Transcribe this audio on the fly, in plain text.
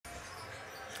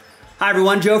Hi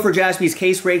everyone, Joe for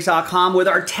JASPY'S with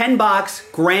our 10-box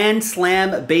Grand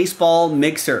Slam baseball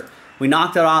mixer. We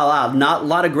knocked it all out. Not a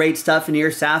lot of great stuff in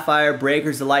here. Sapphire,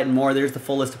 Breakers, Delight, and more. There's the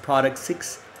full list of products.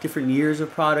 6 different years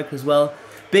of product as well.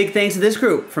 Big thanks to this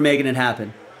group for making it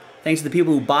happen. Thanks to the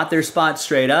people who bought their spots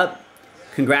straight up.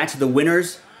 Congrats to the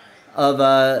winners of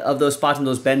those spots and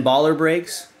those Ben Baller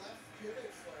breaks.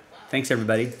 Thanks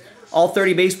everybody. All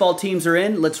 30 baseball teams are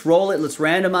in. Let's roll it. Let's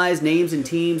randomize names and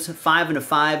teams. 5 and a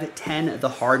 5, 10 the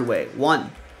hard way.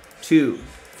 1, 2,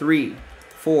 3,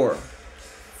 4,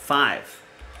 5,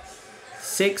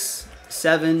 6,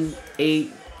 7,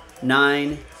 8,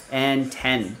 9, and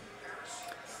 10.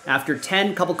 After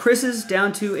 10, couple Chris's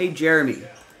down to a Jeremy.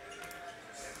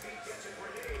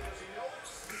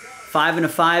 5 and a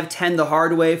 5, 10 the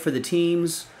hard way for the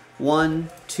teams. 1,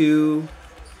 2,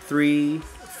 3,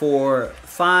 4,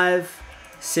 5,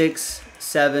 6,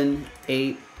 7,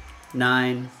 8,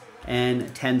 9,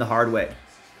 and 10 the hard way.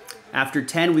 After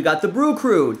 10, we got the Brew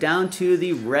Crew down to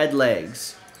the Red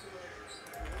Legs.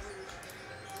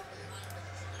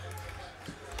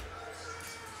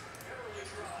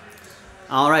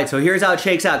 All right, so here's how it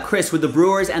shakes out. Chris with the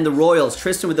Brewers and the Royals.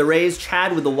 Tristan with the Rays.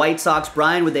 Chad with the White Sox.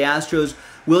 Brian with the Astros.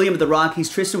 William with the Rockies.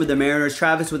 Tristan with the Mariners.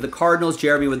 Travis with the Cardinals.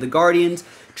 Jeremy with the Guardians.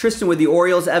 Tristan with the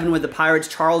Orioles. Evan with the Pirates.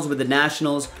 Charles with the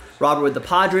Nationals. Robert with the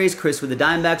Padres. Chris with the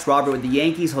Diamondbacks. Robert with the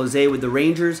Yankees. Jose with the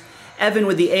Rangers. Evan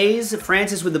with the A's.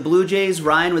 Francis with the Blue Jays.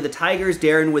 Ryan with the Tigers.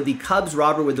 Darren with the Cubs.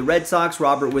 Robert with the Red Sox.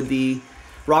 Robert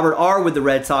R with the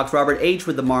Red Sox, Robert H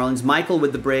with the Marlins, Michael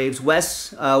with the Braves,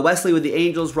 Wesley with the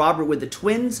Angels, Robert with the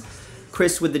Twins,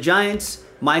 Chris with the Giants,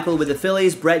 Michael with the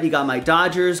Phillies, Brett, you got my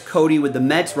Dodgers, Cody with the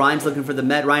Mets, Ryan's looking for the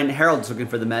Mets, Ryan Harold's looking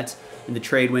for the Mets in the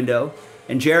trade window,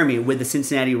 and Jeremy with the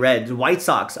Cincinnati Reds, White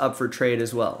Sox up for trade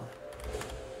as well.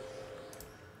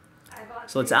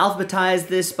 So let's alphabetize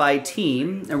this by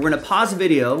team, and we're going to pause the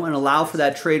video and allow for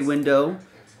that trade window.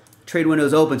 Trade window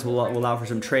is open, so we'll allow for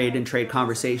some trade and trade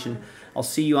conversation. I'll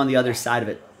see you on the other side of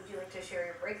it. Would you like to share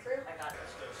your breakthrough? I got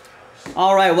this.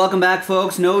 All right, welcome back,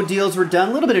 folks. No deals were done.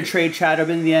 A little bit of trade chatter,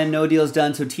 but in the end, no deals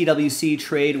done. So TWC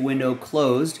trade window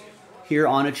closed here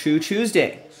on a True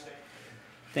Tuesday.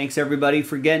 Thanks, everybody,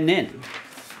 for getting in.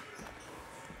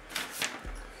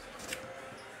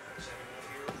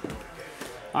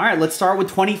 All right, let's start with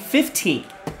 2015.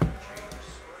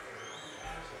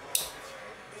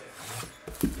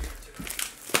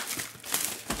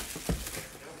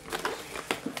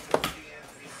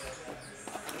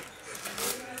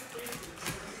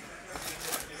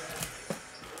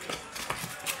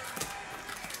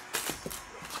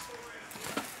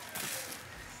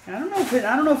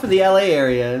 I don't know for the LA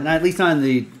area, at least not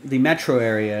in the metro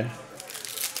area.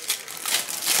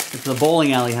 If the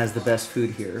bowling alley has the best food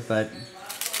here, but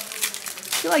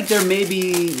I feel like there may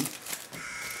be.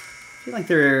 I've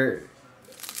heard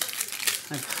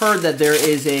that there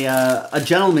is a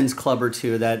gentleman's club or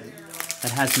two that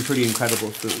has some pretty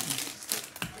incredible food.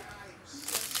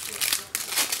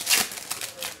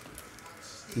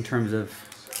 In terms of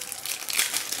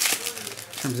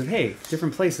hey,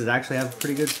 different places actually have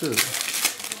pretty good food.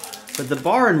 But the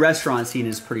bar and restaurant scene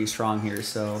is pretty strong here,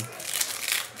 so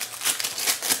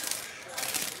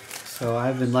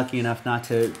I've been lucky enough not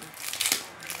to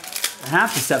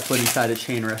have to set foot inside a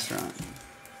chain restaurant.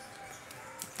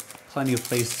 Plenty of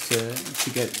places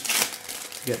to get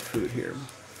food here.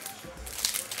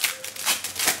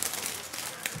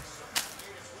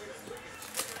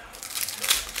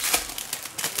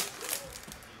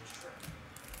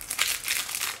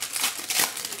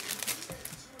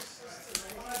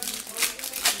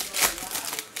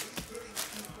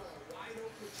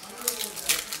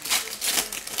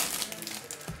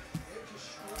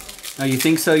 Oh, you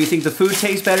think so? You think the food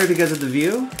tastes better because of the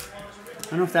view? I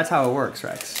don't know if that's how it works,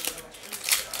 Rex.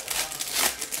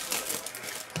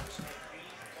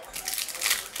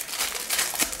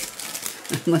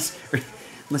 Unless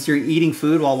you're eating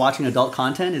food while watching adult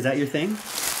content, is that your thing?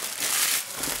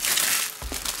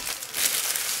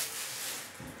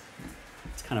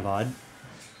 It's kind of odd.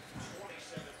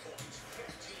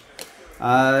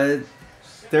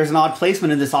 There's an odd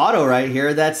placement in this auto right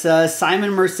here. That's Simon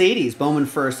Mercedes, Bowman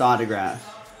First autograph.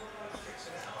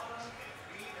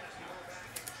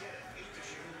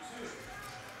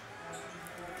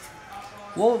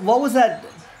 Well, what was that?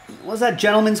 What was that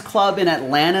gentleman's club in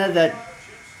Atlanta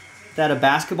that a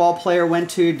basketball player went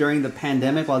to during the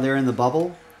pandemic while they were in the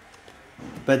bubble?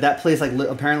 But that place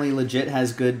apparently legit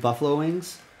has good buffalo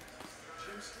wings.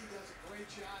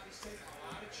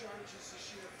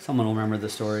 Someone will remember the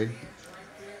story.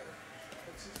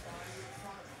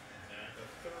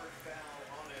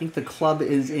 I think the club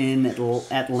is in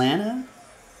Atlanta.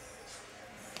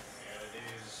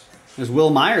 There's Will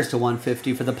Myers to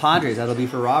 150 for the Padres. That'll be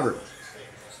for Robert.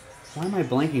 Why am I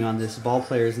blanking on this ball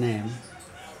player's name?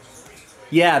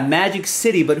 Yeah, Magic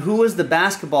City, but who was the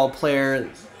basketball player?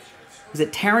 Is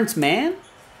it Terrence Mann?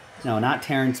 No, not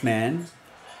Terrence Mann.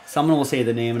 Someone will say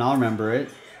the name and I'll remember it.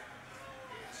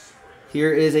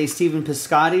 Here is a Stephen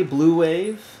Piscotty, Blue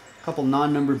Wave. A couple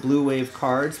non-numbered Blue Wave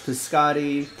cards.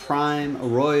 Piscotty, Prime,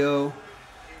 Arroyo,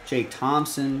 Jake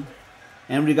Thompson.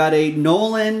 And we got a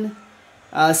Nolan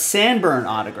Sanburn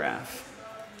autograph.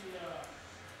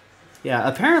 Yeah,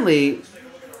 apparently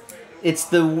it's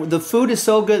the food is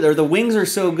so good, or the wings are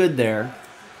so good there,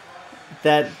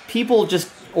 that people just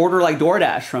order like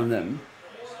DoorDash from them.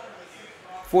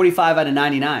 45 out of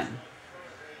 99.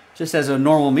 Just as a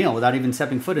normal meal without even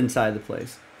stepping foot inside the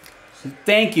place.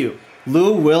 Thank you.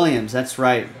 Lou Williams, that's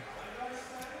right.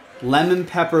 Lemon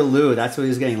Pepper Lou, that's what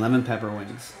he's getting, lemon pepper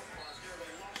wings.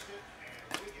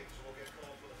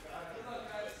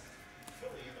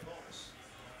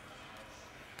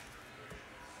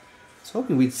 I was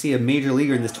hoping we'd see a major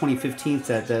leaguer in this 2015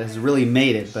 set that has really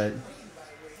made it, but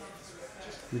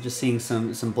we're just seeing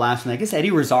some blasphemy. I guess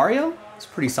Eddie Rosario? It's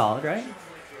pretty solid, right?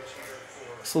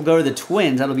 So we'll go to the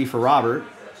Twins. That'll be for Robert.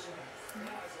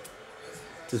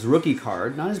 It's his rookie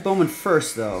card. Not his Bowman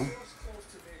first, though.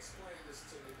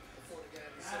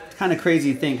 It's kind of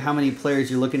crazy to think how many players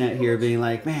you're looking at here being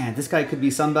like, man, this guy could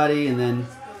be somebody, and then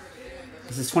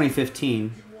this is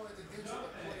 2015.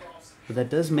 But that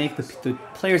does make the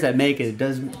players that make it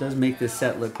does make this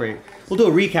set look great. We'll do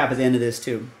a recap at the end of this,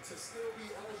 too.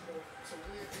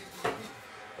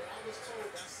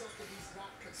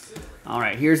 All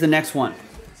right, here's the next one.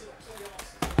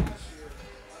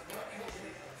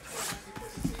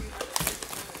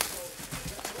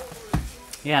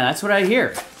 Yeah, that's what I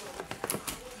hear.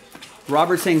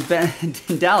 Robert saying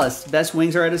in Dallas, best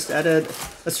wings are at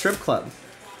a strip club.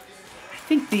 I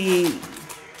think the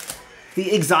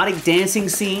exotic dancing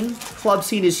scene, club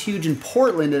scene is huge in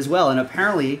Portland as well. And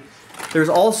apparently there's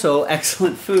also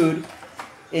excellent food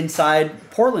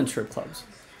inside Portland strip clubs.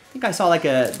 I think I saw like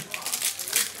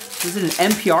was it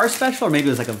an NPR special, or maybe it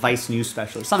was like a Vice News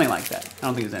special, or something like that. I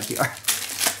don't think it was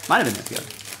NPR. Might have been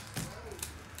NPR.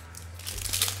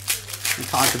 We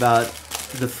talked about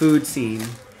the food scene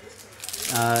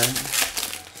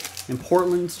in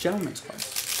Portland's Gentlemen's Club.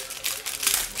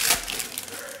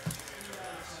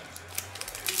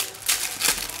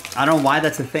 I don't know why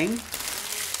that's a thing,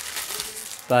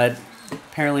 but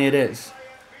apparently it is.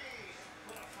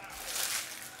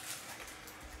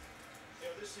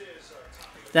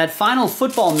 That final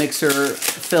football mixer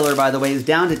filler, by the way, is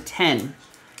down to 10.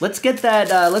 Let's get that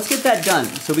done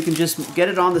so we can just get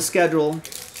it on the schedule.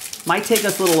 Might take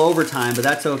us a little overtime, but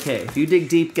that's okay. If you dig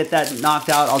deep, get that knocked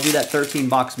out, I'll do that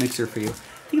 13-box mixer for you.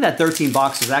 I think that 13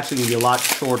 box is actually going to be a lot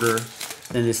shorter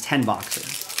than this 10 boxer.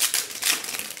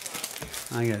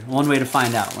 Okay, one way to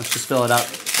find out. Let's just fill it up.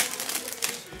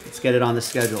 Let's get it on the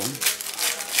schedule.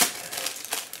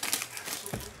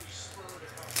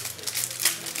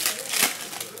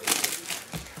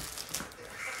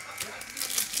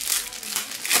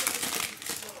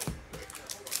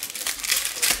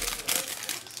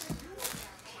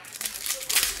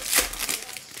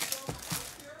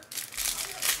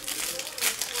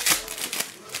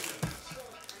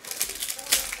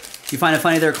 You find it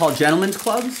funny they're called gentlemen's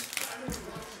clubs?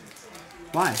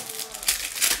 Why?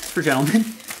 It's for gentlemen.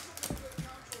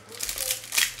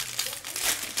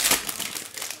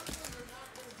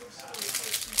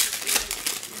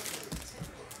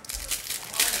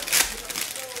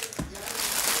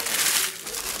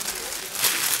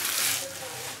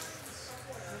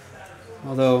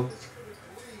 Although,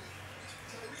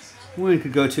 women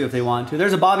could go to if they want to.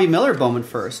 There's a Bobby Miller Bowman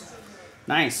first.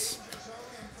 Nice.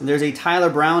 And there's a Tyler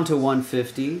Brown to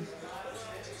 150.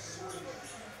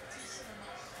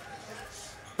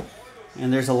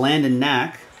 And there's a Landon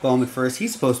Knack Bowman first.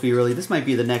 He's supposed to be really, this might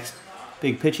be the next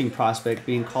big pitching prospect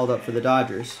being called up for the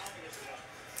Dodgers.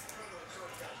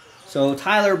 So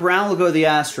Tyler Brown will go to the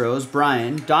Astros.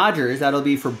 Brian. Dodgers, that'll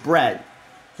be for Brett.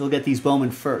 He'll get these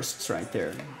Bowman firsts right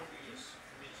there.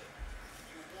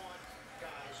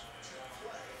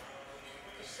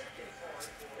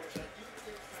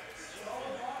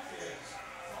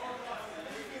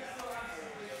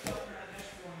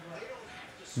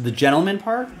 The gentleman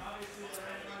part?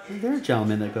 There are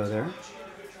gentlemen that go there.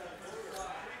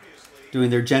 Doing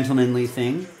their gentlemanly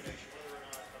thing.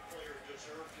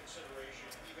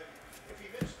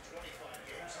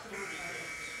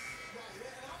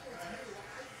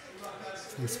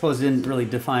 I suppose it didn't really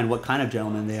define what kind of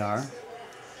gentleman they are.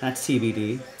 That's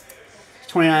TBD.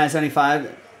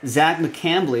 29/75. Zach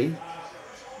McCambly.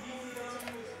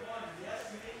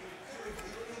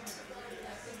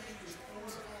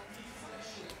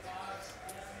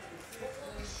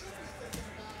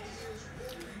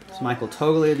 Michael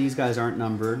Toglia. These guys aren't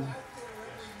numbered.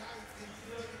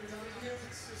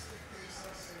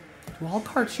 Do all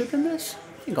cards ship in this?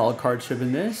 I think all cards ship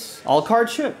in this. All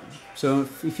cards ship. So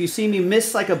if you see me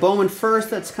miss like a Bowman First,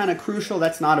 that's kind of crucial.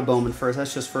 That's not a Bowman First.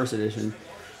 That's just first edition.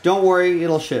 Don't worry,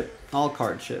 it'll ship. All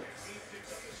cards ship.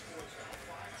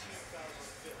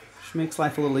 Which makes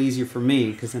life a little easier for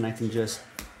me, because then I can just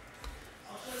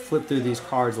flip through these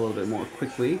cards a little bit more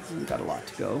quickly. We've got a lot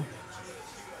to go.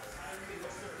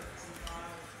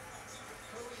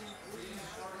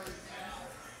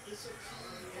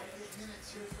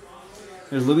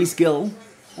 There's Luis Gil,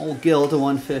 old Gil to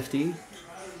 150.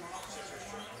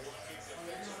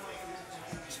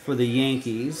 It's for the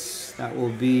Yankees. That will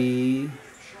be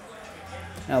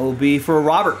for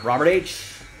Robert H.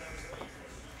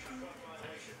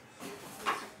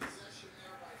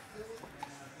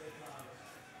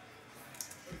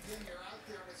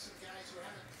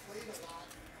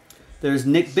 There's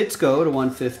Nick Bitsko to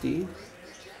 150.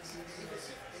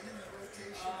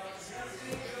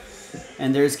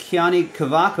 And there's Keone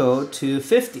Cavaco to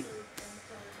 50.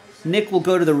 Nick will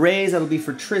go to the Rays. That'll be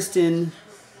for Tristan.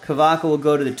 Cavaco will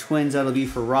go to the Twins. That'll be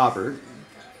for Robert.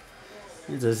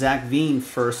 There's a Zach Veen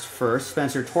first.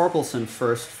 Spencer Torkelson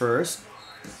first.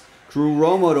 Drew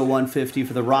Romo to 150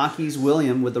 for the Rockies.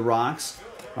 William with the Rocks.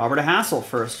 Robert Hassel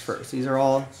first. These are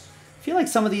all... I feel like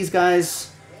some of these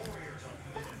guys...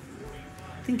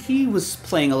 I think he was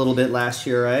playing a little bit last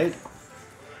year, right?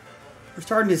 We're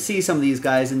starting to see some of these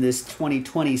guys in this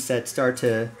 2020 set start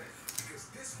to,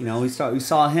 you know, we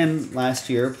saw him last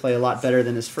year play a lot better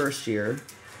than his first year.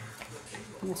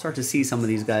 We'll start to see some of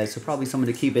these guys, so probably someone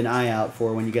to keep an eye out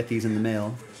for when you get these in the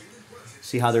mail.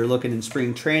 See how they're looking in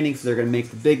spring training, if they're going to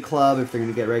make the big club, if they're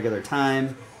going to get regular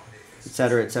time,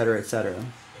 etc., etc., etc.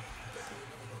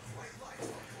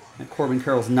 Corbin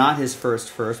Carroll's not his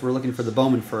first. We're looking for the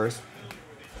Bowman first.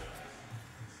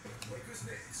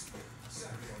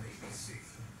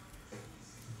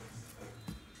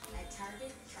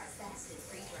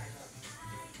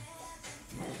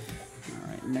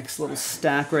 Next little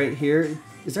stack right here.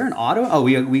 Is there an auto? Oh,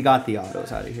 we got the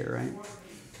autos out of here, right?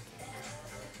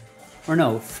 Or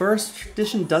no, first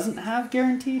edition doesn't have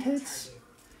guaranteed hits?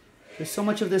 There's so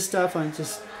much of this stuff, I'm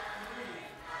just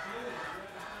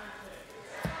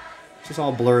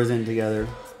all blurs in together.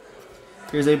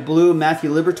 Here's a blue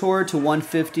Matthew Liberatore to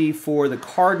 150 for the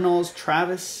Cardinals.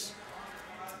 Travis.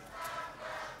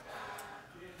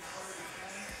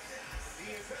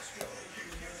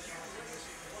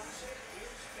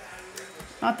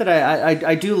 Not that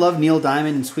I do love Neil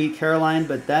Diamond and Sweet Caroline,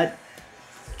 but that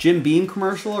Jim Beam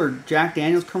commercial or Jack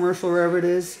Daniels commercial, wherever it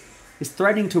is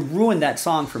threatening to ruin that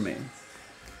song for me.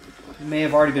 It may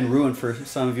have already been ruined for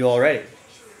some of you already.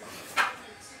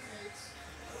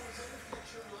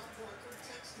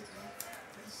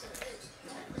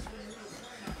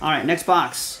 All right, next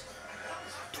box.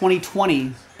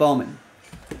 2020 Bowman.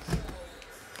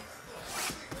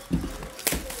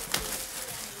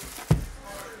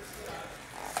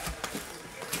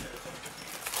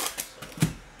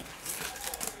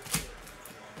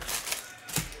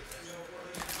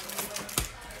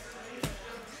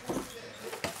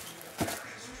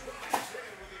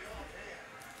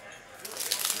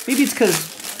 Maybe it's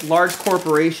because large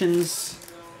corporations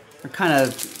are kind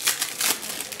of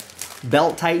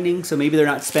belt tightening, so maybe they're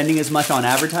not spending as much on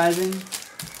advertising.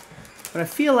 But I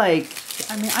feel like,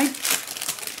 I mean, I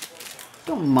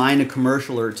don't mind a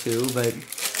commercial or two, but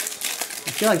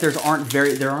I feel like there aren't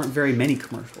very many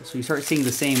commercials, so you start seeing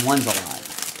the same ones a lot.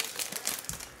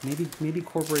 Maybe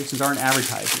corporations aren't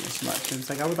advertising as much. And it's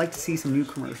like I would like to see some new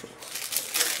commercials.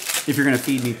 If you're gonna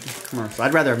feed me commercials,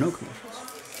 I'd rather have no commercials.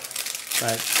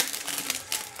 But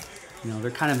you know,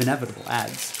 they're kind of inevitable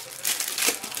ads.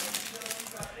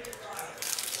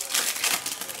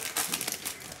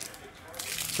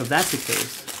 So if that's the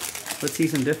case, let's see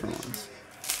some different ones.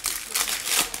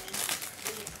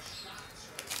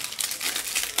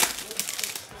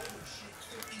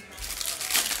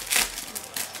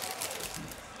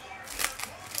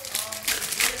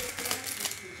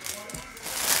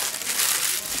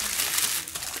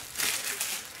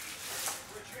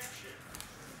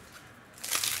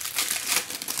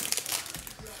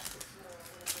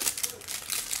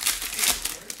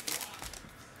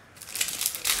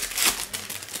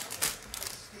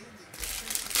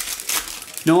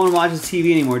 No one watches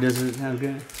TV anymore, does it? Have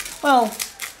good? Well,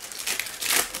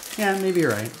 yeah, maybe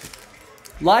you're right.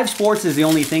 Live sports is the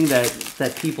only thing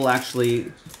that people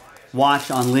actually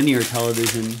watch on linear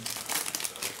television.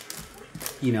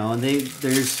 You know, and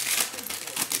there's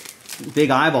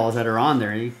big eyeballs that are on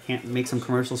there. You can't make some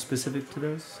commercials specific to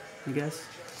those, I guess.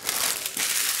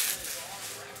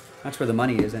 That's where the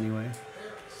money is anyway.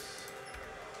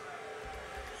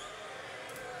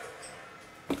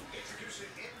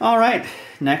 All right,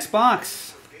 next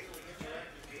box.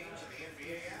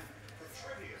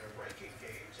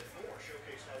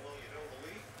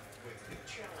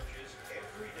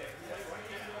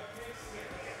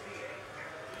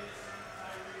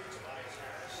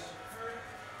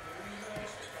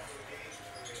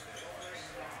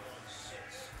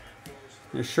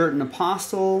 There's shirt and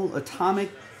Apostle,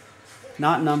 Atomic,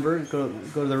 not numbered. Go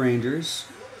to the Rangers.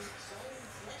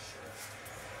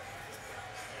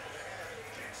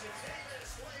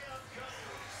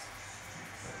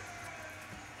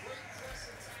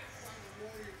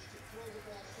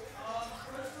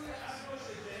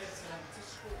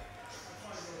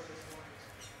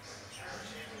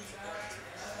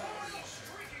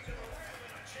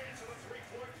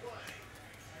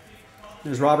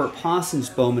 There's Robert Posson's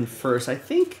Bowman first. I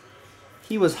think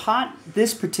he was hot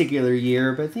this particular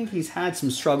year, but I think he's had some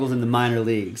struggles in the minor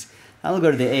leagues. That'll go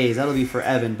to the A's. That'll be for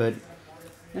Evan, but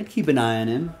I'd keep an eye on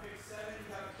him.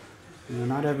 You know,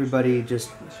 not everybody just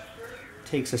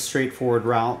takes a straightforward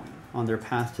route on their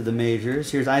path to the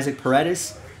majors. Here's Isaac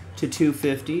Paredes to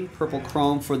 250. Purple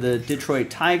Chrome for the Detroit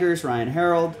Tigers, Ryan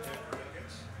Harold.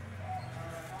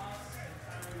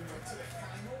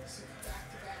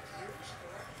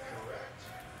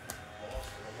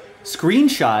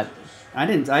 Screenshot. I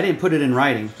didn't put it in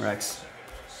writing, Rex.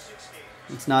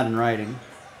 It's not in writing.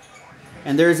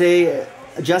 And there's a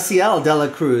Jasiel De La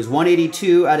Cruz,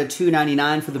 182 out of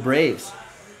 299 for the Braves.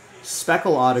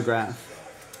 Speckle autograph.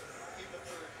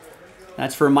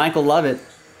 That's for Michael Lovett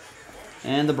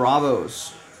and the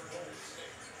Bravos.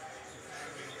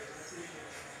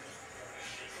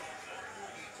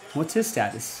 What's his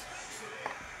status?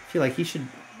 I feel like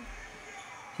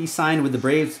he signed with the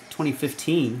Braves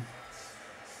 2015.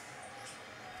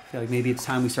 I feel like maybe it's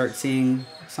time we start seeing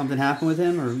something happen with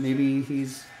him, or maybe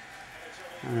he's,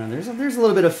 I don't know. There's a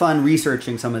little bit of fun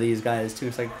researching some of these guys too.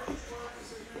 It's like,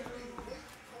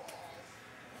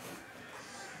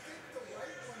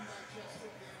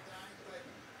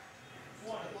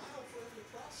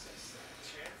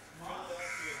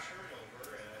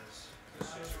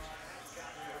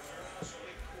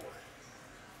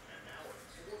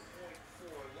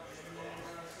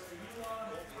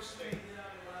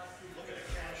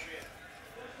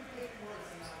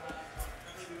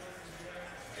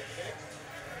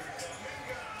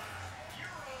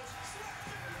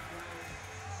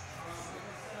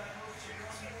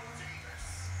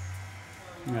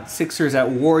 we got Sixers at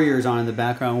Warriors on in the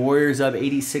background. Warriors up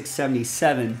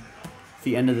 86-77 at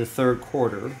the end of the third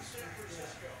quarter.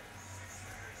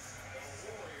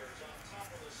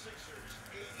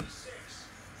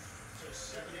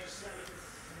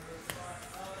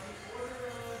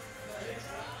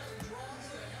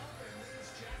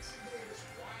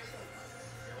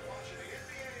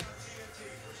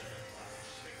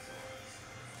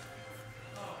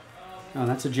 Oh,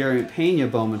 that's a Jerry Pena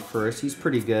Bowman first. He's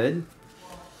pretty good.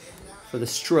 For the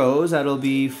Stros, that'll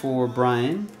be for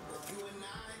Brian.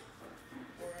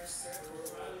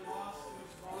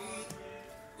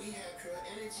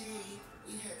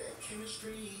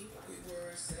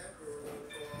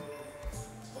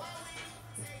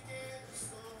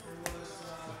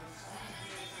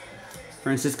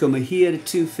 Francisco Mejia to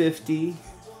 250.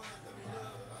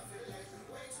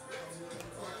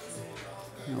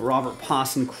 Robert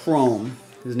Posson Chrome.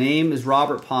 His name is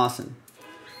Robert Posson.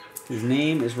 His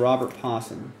name is Robert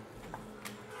Posson.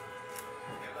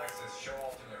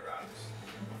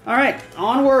 All right,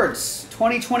 onwards.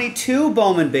 2022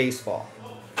 Bowman Baseball.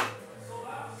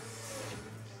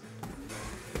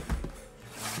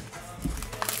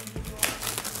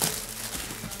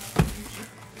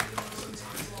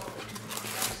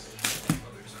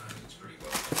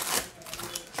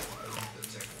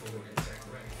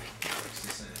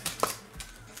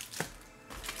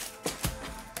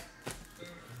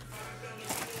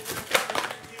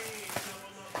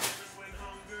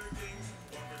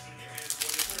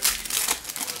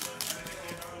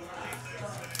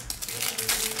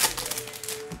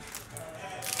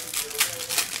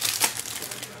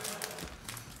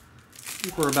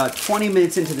 We're about 20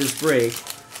 minutes into this break.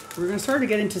 We're going to start to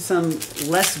get into some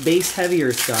less base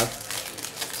heavier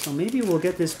stuff. So maybe we'll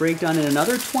get this break done in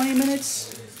another 20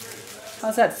 minutes.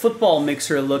 How's that football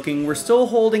mixer looking? We're still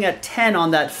holding at 10 on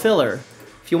that filler.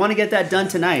 If you want to get that done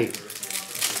tonight,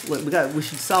 we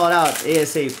should sell it out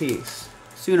ASAP,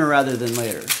 sooner rather than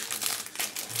later.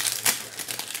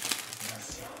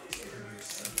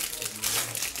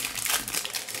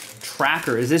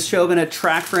 Tracker. Is this show going to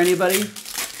track for anybody?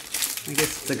 I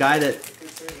guess it's a guy that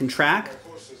can track.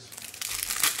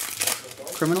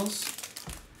 criminals,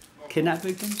 kidnap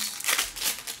victims,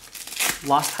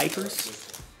 lost hikers.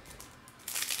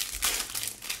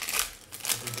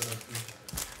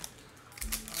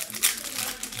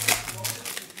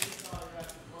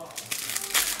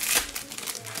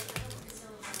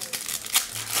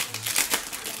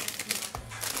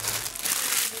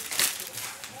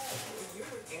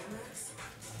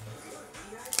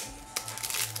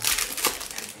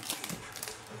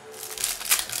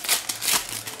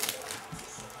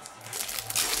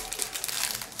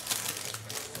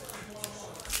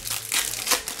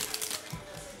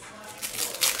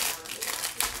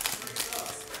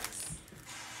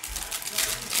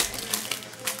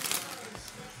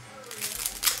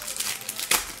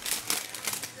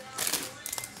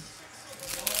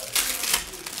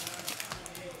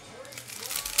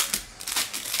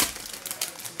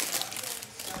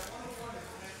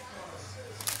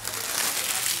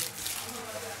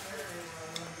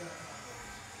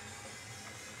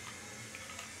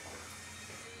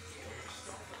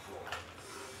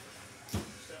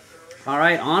 All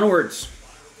right, onwards.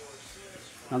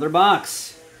 Another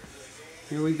box.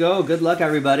 Here we go. Good luck,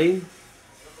 everybody.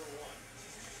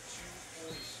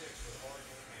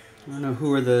 I don't know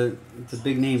who are the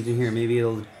big names in here. Maybe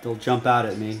they'll jump out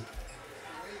at me.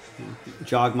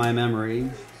 Jog my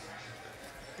memory.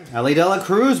 Ellie De La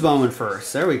Cruz Bowman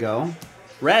first. There we go.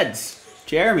 Reds.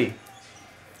 Jeremy.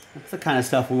 That's the kind of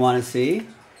stuff we want to see.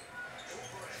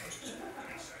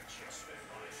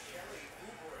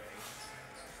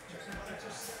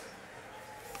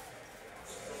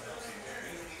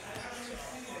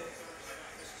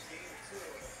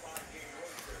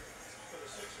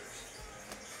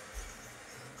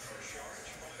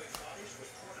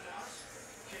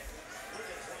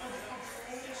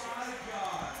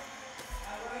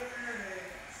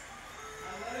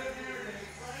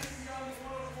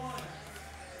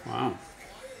 Wow.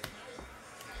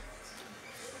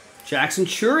 Jackson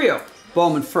Churio,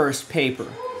 Bowman first paper.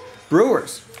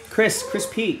 Brewers, Chris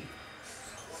P.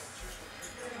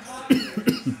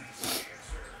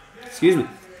 Excuse me.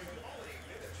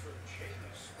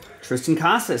 Tristan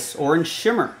Casas, Orange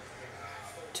Shimmer.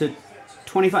 To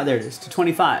 25, there it is, to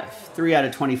 25. 3 out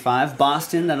of 25.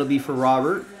 Boston, that'll be for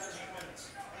Robert.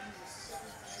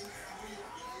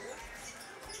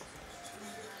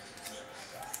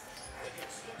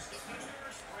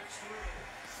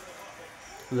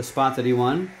 The spot that he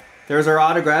won. There's our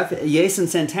autograph, Jason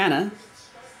Santana.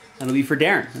 That'll be for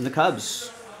Darren and the Cubs.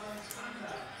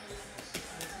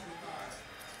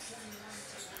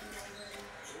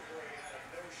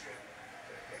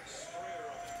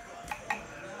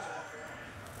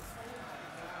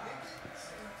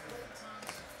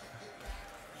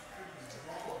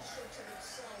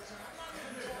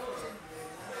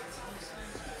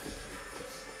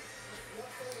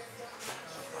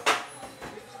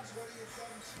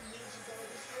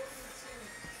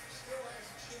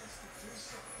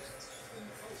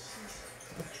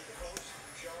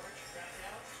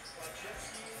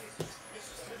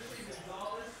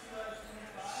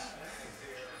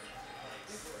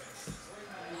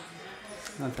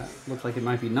 That looked like it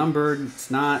might be numbered.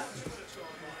 It's not.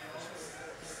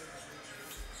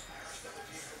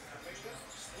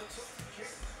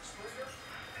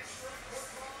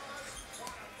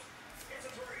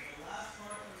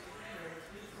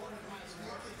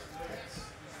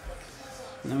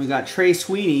 And then we got Trey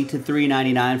Sweeney to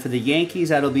 $3.99 for the Yankees.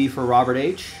 That'll be for Robert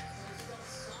H.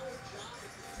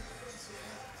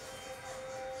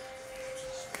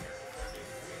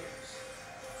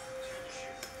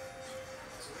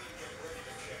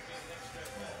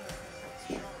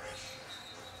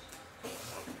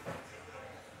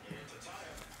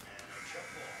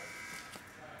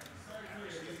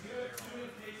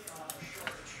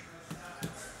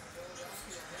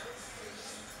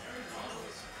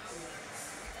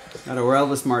 Got a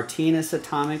Elvis Martinez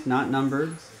Atomic, not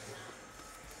numbered.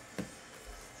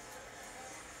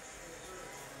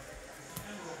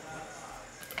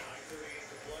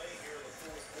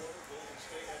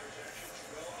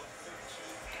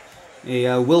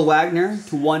 A Will Wagner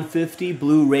to 150,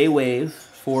 Blue Ray Wave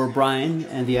for Brian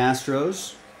and the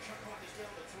Astros.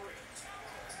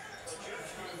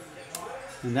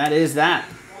 And that is that.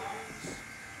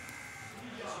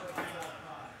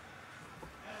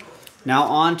 Now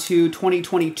on to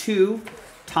 2022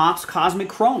 Topps Cosmic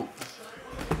Chrome.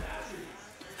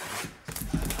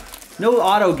 No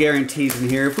auto guarantees in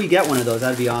here. If we get one of those,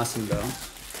 that'd be awesome, though.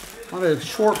 A lot of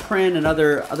short print and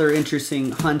other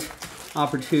interesting hunt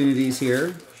opportunities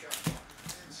here.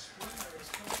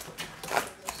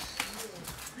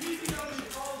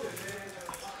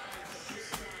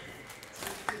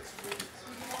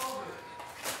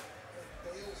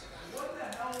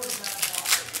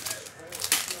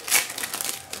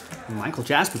 Michael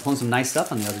Jasper pulling some nice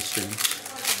stuff on the other stream.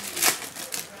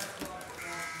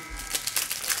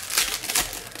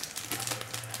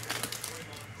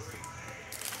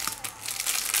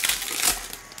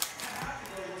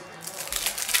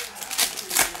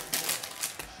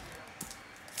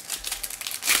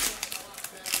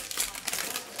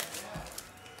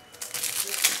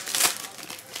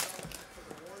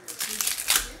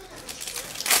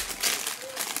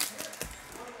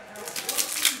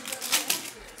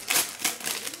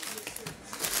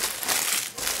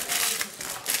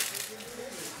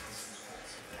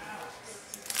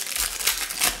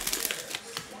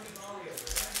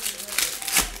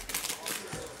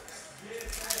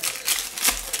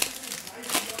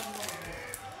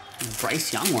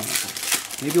 Bryce Young one.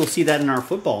 Maybe we'll see that in our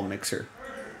football mixer.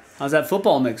 How's that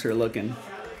football mixer looking?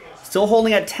 Still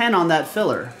holding at 10 on that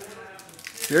filler.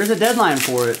 There's a deadline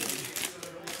for it.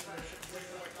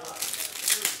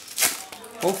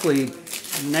 Hopefully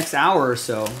next hour or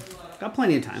so. Got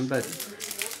plenty of time, but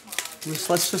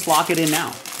let's just lock it in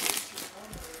now.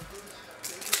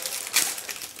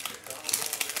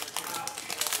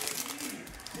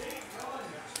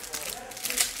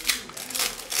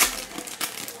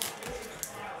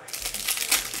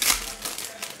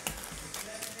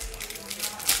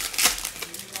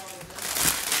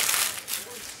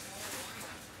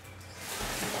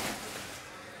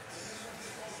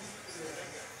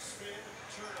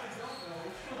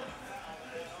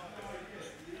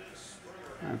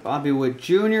 Bobby Wood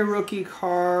Jr. rookie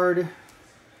card.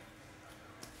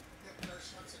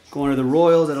 Going to the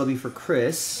Royals, that'll be for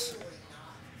Chris.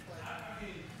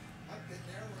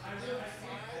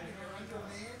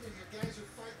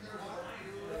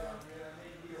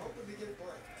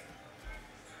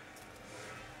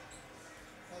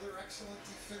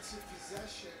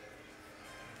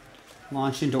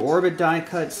 Launch into orbit die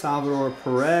cut, Salvador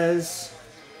Perez.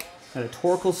 Got a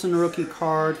Torkelson rookie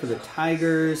card for the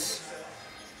Tigers.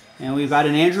 And we've got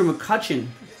an Andrew McCutchen,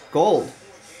 gold.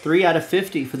 3 out of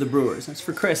 50 for the Brewers. That's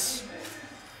for Chris.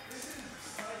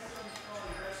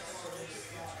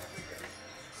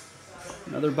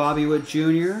 Another Bobby Wood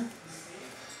Jr.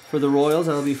 for the Royals.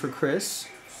 That'll be for Chris.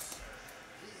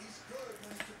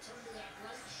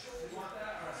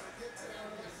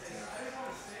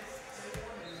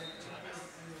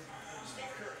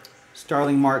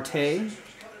 Starling Marte.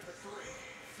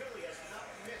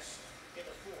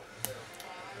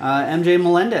 MJ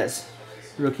Melendez,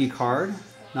 rookie card,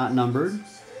 not numbered.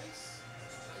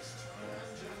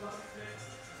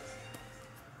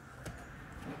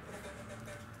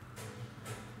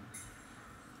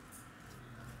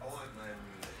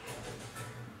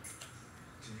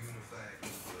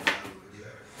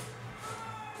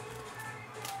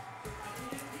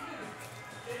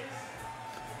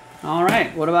 All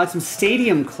right, what about some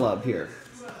Stadium Club here?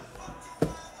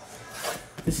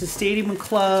 This is Stadium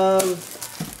Club.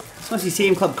 This must be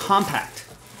Stadium Club Compact.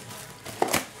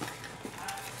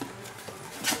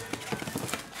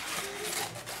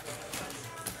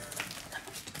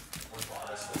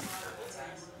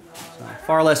 So,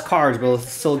 far less cards, but it'll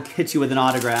still hit you with an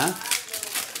autograph.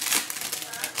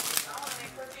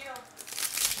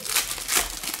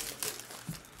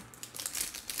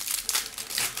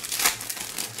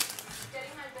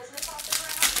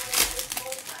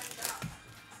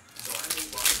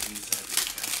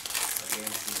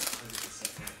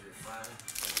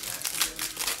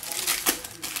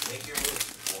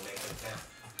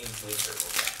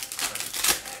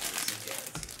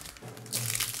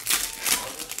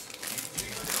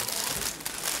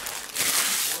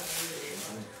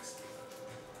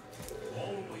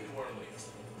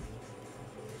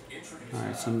 All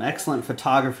right, some excellent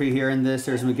photography here in this.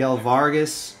 There's Miguel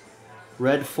Vargas,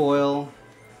 red foil.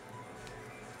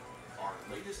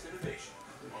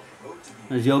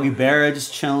 There's Yogi Berra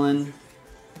just chilling.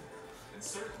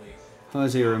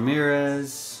 Jose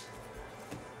Ramirez.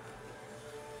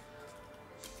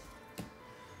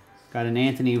 Got an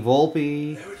Anthony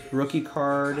Volpe rookie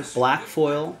card, black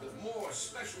foil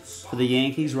for the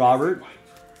Yankees, Robert.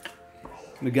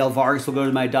 Miguel Vargas will go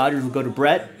to my Dodgers, will go to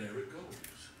Brett.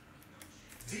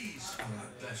 These are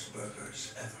my best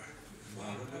burgers ever.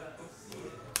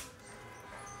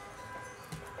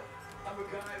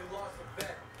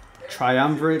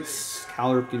 Triumvirates,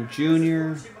 Cal Ripken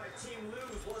Jr.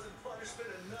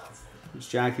 There's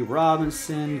Jackie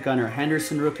Robinson, Gunnar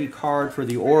Henderson rookie card for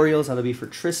the Orioles. That'll be for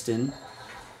Tristan.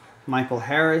 Michael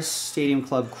Harris, Stadium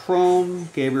Club Chrome.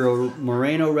 Gabriel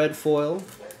Moreno red foil.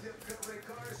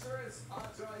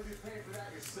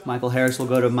 Michael Harris will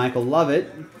go to Michael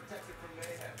Lovett.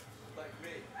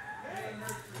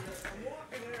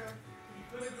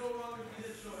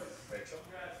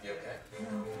 You okay? No.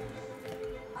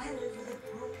 I live with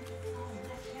a broken phone.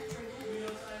 I can't trade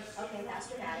in. Okay, that's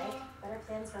dramatic. Better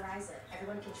plans Verizon.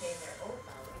 Everyone can trade their old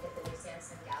phone and get the new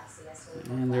Samsung Galaxy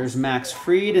S24 And there's Max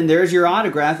Fried, and there's your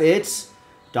autograph. It's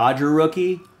Dodger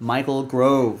rookie Michael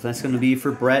Grove. That's going to be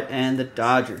for Brett and the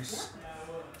Dodgers.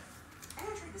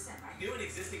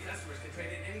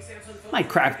 Might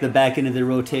crack the back end of the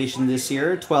rotation this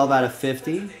year. 12 out of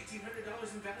 50.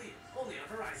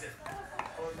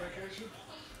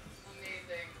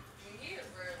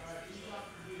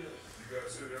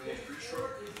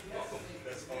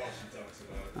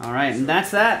 All right, and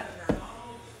that's that.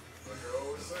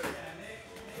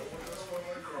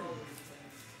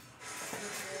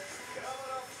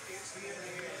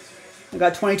 We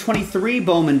got 2023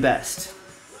 Bowman Best.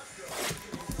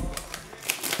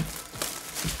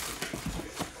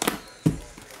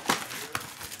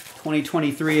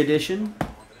 '23 edition.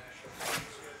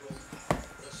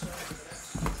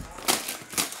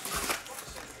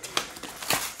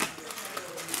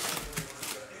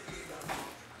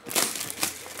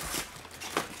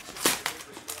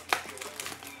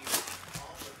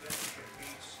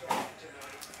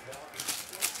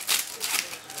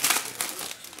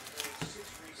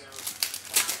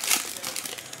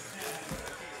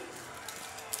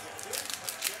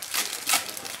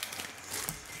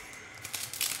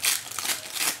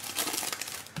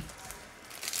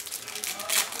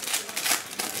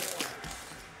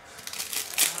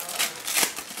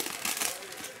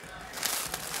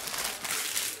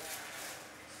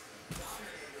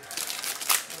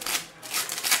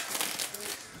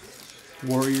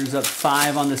 Warriors up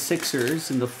 5 on the Sixers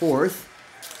in the fourth.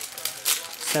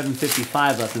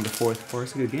 7:55 left in the fourth. Of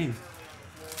course, a good game.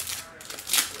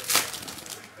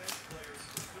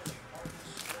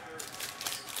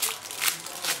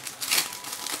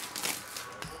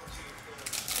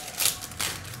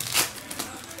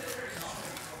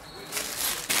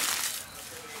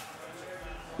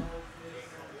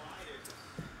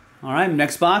 All right,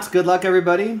 next box. Good luck,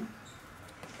 everybody.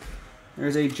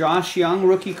 There's a Josh Young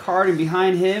rookie card, and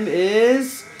behind him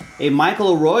is a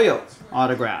Michael Arroyo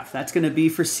autograph. That's going to be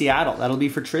for Seattle. That'll be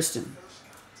for Tristan.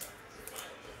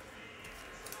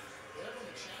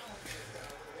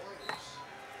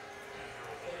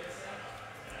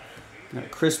 Got a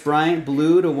Chris Bryant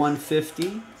blue to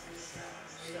 150.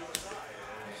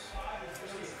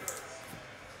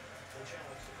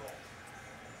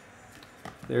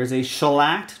 There's a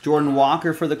shellacked Jordan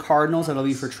Walker for the Cardinals. That'll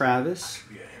be for Travis.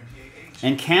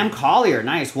 And Cam Collier,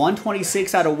 nice.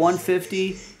 126 out of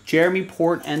 150. Jeremy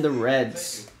Port and the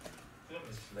Reds.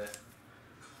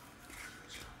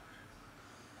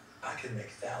 I can make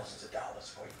thousands of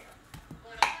dollars for you.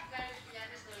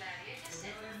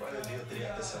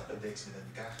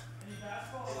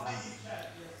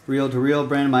 Reel to reel,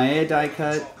 Brandon Maeda die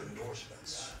cut.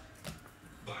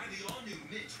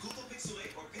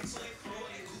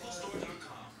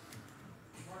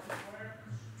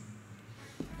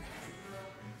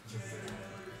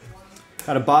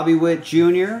 Got a Bobby Witt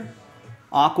Jr.,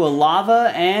 Aqua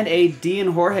Lava, and a Dean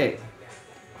Jorge.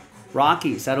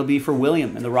 Rockies, that'll be for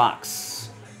William and the Rocks.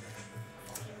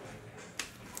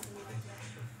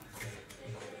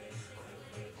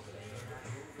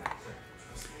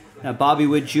 Now Bobby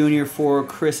Witt Jr. for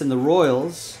Chris and the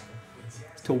Royals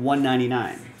to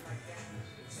 199.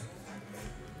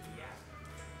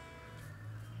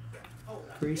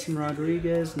 Grayson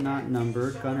Rodriguez, not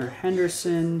numbered. Gunnar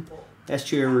Henderson.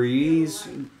 SJ Ruiz,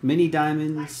 mini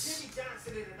diamonds.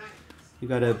 You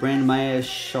got a Brandon Maya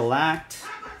shellacked.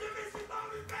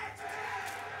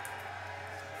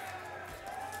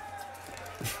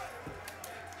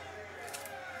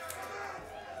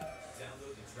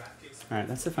 All right,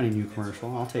 that's a funny new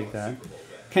commercial. I'll take that.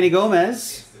 Kenny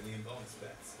Gomez.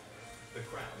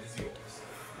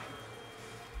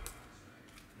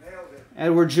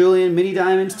 Edward Julian, mini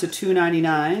diamonds to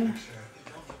 299.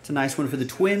 It's a nice one for the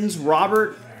Twins.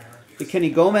 Robert, the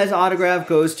Kenny Gomez autograph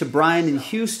goes to Brian in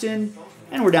Houston.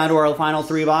 And we're down to our final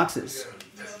 3 boxes.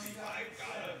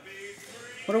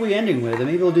 What are we ending with?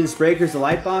 Maybe we'll do this Breakers, the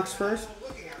light box first.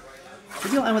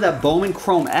 Maybe we'll end with that Bowman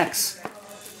Chrome X.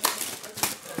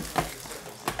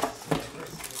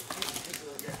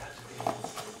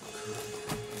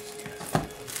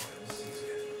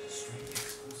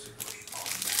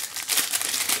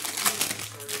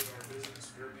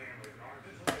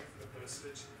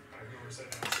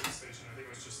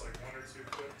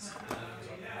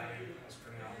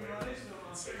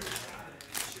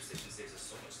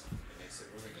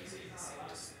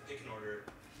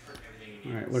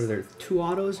 All right, what are there? 2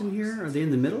 autos in here? Are they in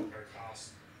the middle?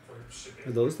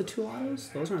 Are those the 2 autos?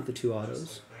 Those aren't the 2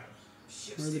 autos.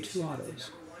 Where are the 2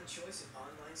 autos?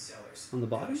 On the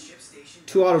bottom?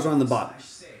 2 autos are on the bottom.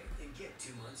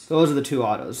 Those are the 2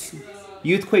 autos.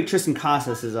 Youthquake Tristan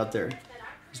Casas is up there.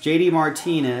 It's JD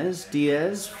Martinez,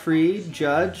 Diaz, Freed,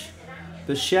 Judge,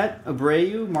 Bichette,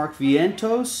 Abreu, Mark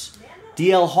Vientos,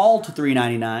 DL Hall to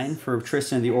 399 for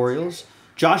Tristan of the Orioles.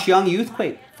 Josh Young,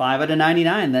 Youthquake, 5 out of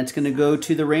 99. That's going to go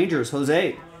to the Rangers.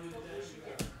 Jose.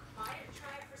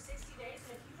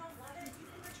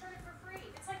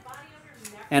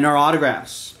 And our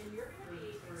autographs.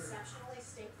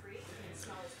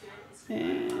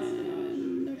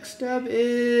 And next up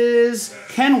is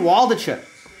Ken Waldachuk.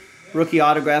 Rookie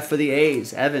autograph for the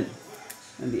A's. Evan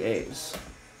and the A's.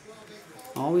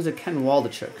 Always a Ken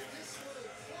Waldachuk.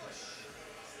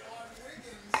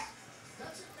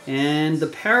 And the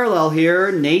parallel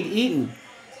here, Nate Eaton.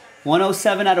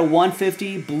 107 out of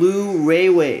 150, blue Ray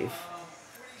Wave.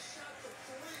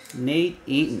 Nate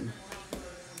Eaton.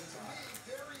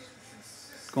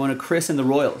 Going to Chris and the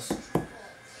Royals.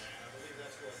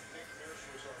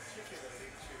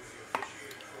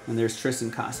 And there's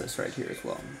Tristan Casas right here as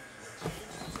well.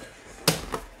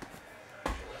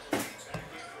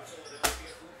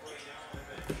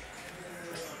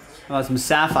 How about some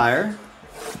Sapphire?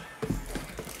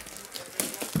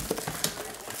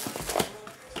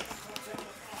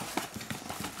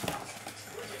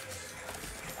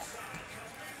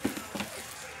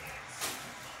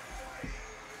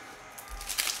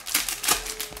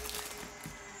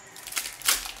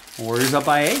 Warriors up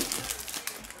by 8.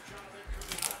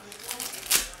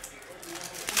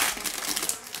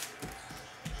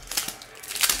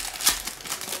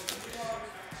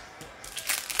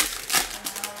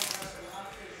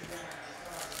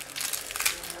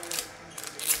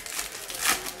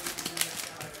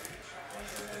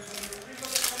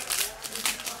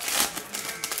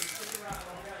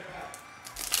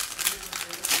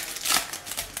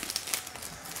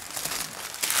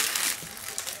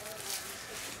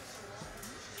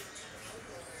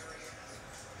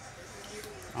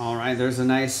 All right, there's a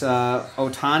nice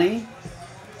Ohtani.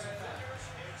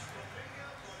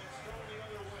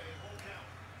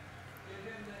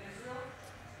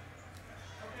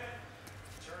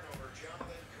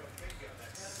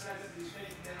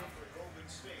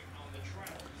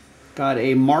 Got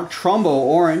a Mark Trumbo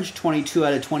orange, 22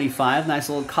 out of 25. Nice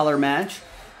little color match.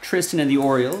 Tristan and the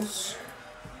Orioles.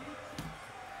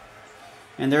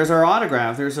 And there's our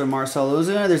autograph. There's a Marcell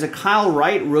Ozuna. There's a Kyle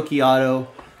Wright rookie auto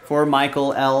for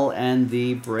Michael L. and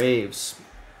the Braves.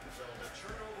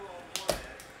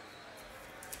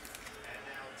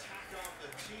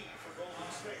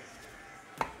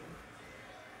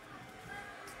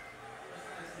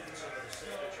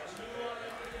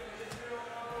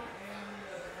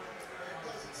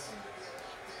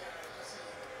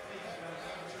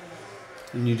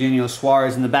 And Eugenio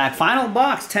Suarez in the back. Final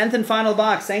box, 10th and final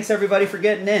box. Thanks everybody for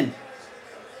getting in.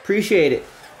 Appreciate it.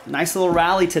 Nice little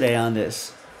rally today on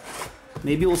this.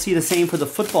 Maybe we'll see the same for the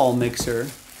football mixer.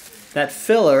 That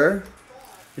filler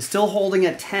is still holding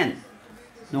at 10.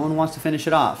 No one wants to finish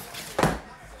it off.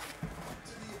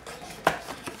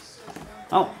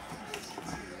 Oh.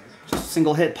 Just a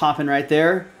single hit popping right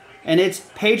there. And it's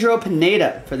Pedro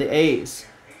Pineda for the A's.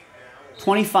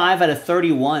 25 out of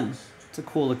 31. It's a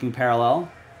cool looking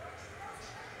parallel.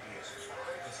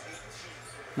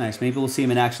 Nice. Maybe we'll see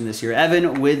him in action this year.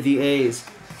 Evan with the A's.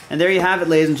 And there you have it,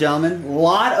 ladies and gentlemen. A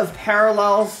lot of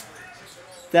parallels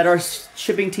that our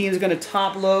shipping team is going to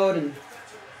top load and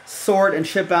sort and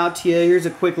ship out to you. Here's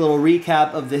a quick little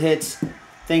recap of the hits.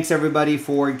 Thanks everybody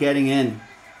for getting in.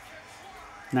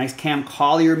 Nice Cam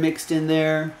Collier mixed in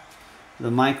there.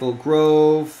 The Michael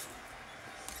Grove.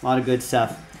 A lot of good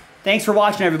stuff. Thanks for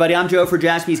watching, everybody. I'm Joe for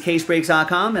JASPY'S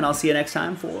CaseBreaks.com, and I'll see you next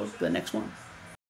time for the next one.